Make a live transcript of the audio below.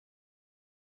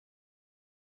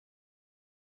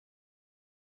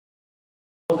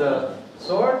The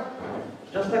sword,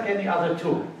 just like any other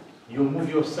tool, you move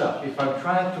yourself. If I'm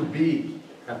trying to be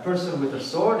a person with a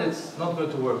sword, it's not going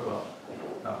to work well.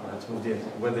 No, let's move this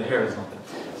where the hair is not there.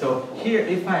 So here,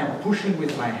 if I am pushing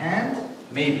with my hand,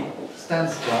 maybe stand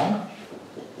strong.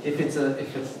 If it's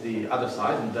the other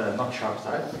side and the not sharp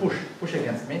side, push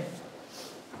against me.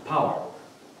 Power.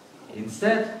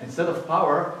 Instead of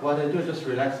power, what I do is just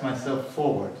relax myself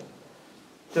forward.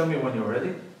 Tell me when you're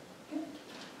ready.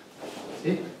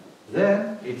 See?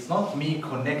 Then it's not me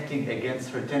connecting against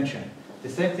her tension. The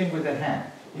same thing with the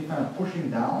hand. If I'm pushing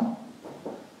down,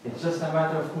 it's just a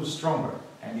matter of who's stronger.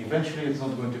 And eventually it's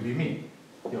not going to be me.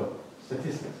 Your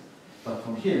statistics. But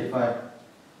from here, okay,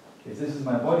 this is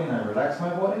my body and I relax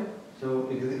my body. So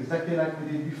it's exactly like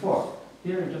we did before.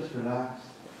 Here you just relax.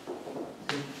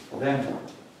 See? Then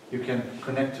you can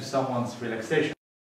connect to someone's relaxation.